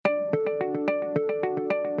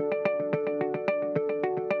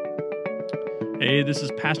Hey, this is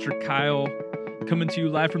Pastor Kyle coming to you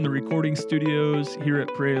live from the recording studios here at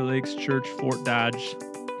Prairie Lakes Church, Fort Dodge.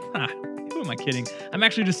 Who am I kidding? I'm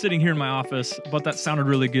actually just sitting here in my office, but that sounded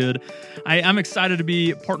really good. I'm excited to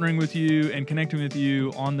be partnering with you and connecting with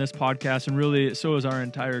you on this podcast, and really, so is our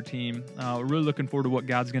entire team. We're really looking forward to what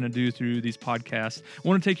God's going to do through these podcasts. I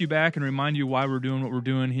want to take you back and remind you why we're doing what we're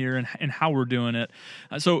doing here and how we're doing it.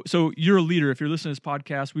 So you're a leader. If you're listening to this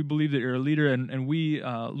podcast, we believe that you're a leader, and we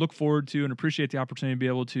look forward to and appreciate the opportunity to be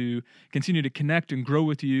able to continue to connect and grow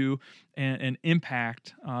with you and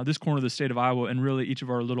impact this corner of the state of Iowa and really each of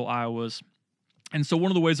our little Iowas. And so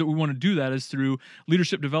one of the ways that we want to do that is through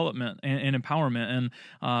leadership development and empowerment.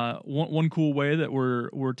 And one cool way that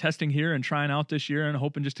we're testing here and trying out this year and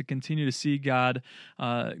hoping just to continue to see God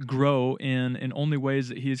grow in only ways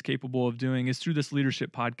that He is capable of doing is through this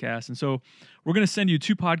leadership podcast. And so we're going to send you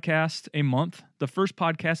 2 podcasts a month. The first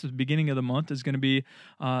podcast at the beginning of the month is going to be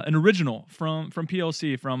an original from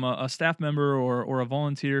PLC, from a staff member or a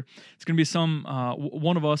volunteer. It's going to be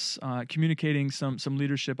one of us communicating some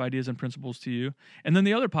leadership ideas and principles to you. And then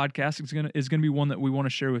the other podcast is going to be one that we want to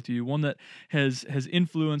share with you, one that has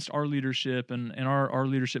influenced our leadership and our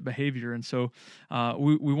leadership behavior. And so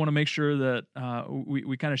we want to make sure that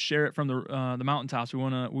we kind of share it from the mountaintops. We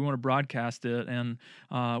want to broadcast it, and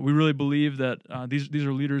we really believe that these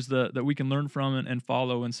are leaders that we can learn from and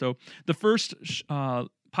follow. And so the first podcast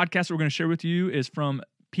that we're going to share with you is from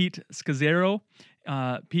Pete Scazzero.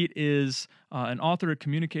 Pete is an author, a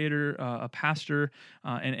communicator, a pastor,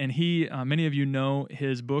 and he, many of you know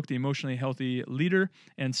his book, The Emotionally Healthy Leader.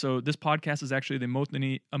 And so this podcast is actually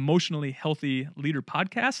the Emotionally Healthy Leader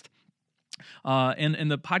podcast. And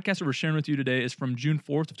the podcast that we're sharing with you today is from June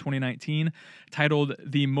 4th of 2019, titled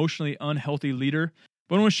The Emotionally Unhealthy Leader.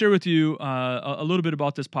 But I want to share with you a little bit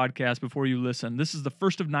about this podcast before you listen. This is the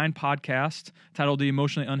first of 9 podcasts titled The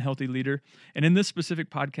Emotionally Unhealthy Leader. And in this specific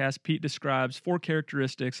podcast, Pete describes 4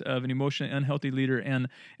 characteristics of an emotionally unhealthy leader and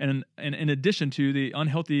in addition to the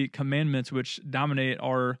unhealthy commandments which dominate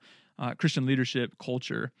our Christian leadership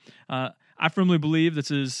culture. I firmly believe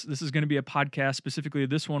this is going to be a podcast, specifically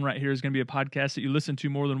this one right here is going to be a podcast that you listen to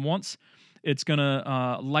more than once. It's going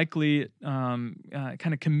to likely kind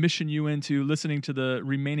of commission you into listening to the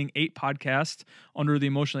remaining 8 podcasts under the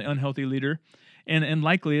Emotionally Unhealthy Leader. And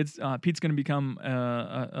likely it's Pete's going to become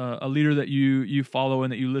a leader that you follow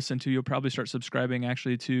and that you listen to. You'll probably start subscribing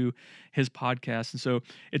actually to his podcast. And so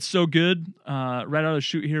it's so good. Right out of the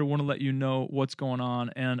chute here, want to let you know what's going on.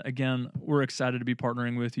 And again, we're excited to be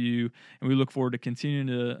partnering with you, and we look forward to continuing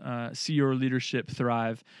to see your leadership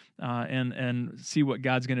thrive and see what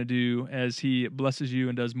God's going to do as He blesses you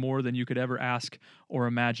and does more than you could ever ask or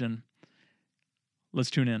imagine. Let's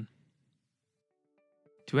tune in.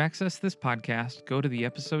 To access this podcast, go to the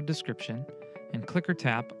episode description and click or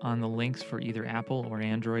tap on the links for either Apple or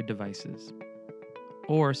Android devices.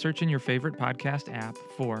 Or search in your favorite podcast app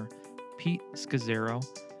for Pete Scazzero,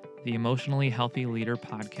 The Emotionally Healthy Leader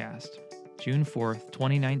Podcast, June 4th,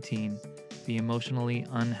 2019, The Emotionally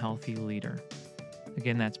Unhealthy Leader.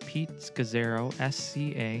 Again, that's Pete Scazzero,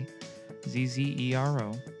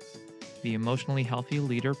 Scazzero, The Emotionally Healthy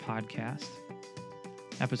Leader Podcast,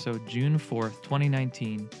 episode June 4th,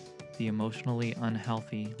 2019, The Emotionally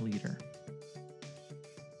Unhealthy Leader.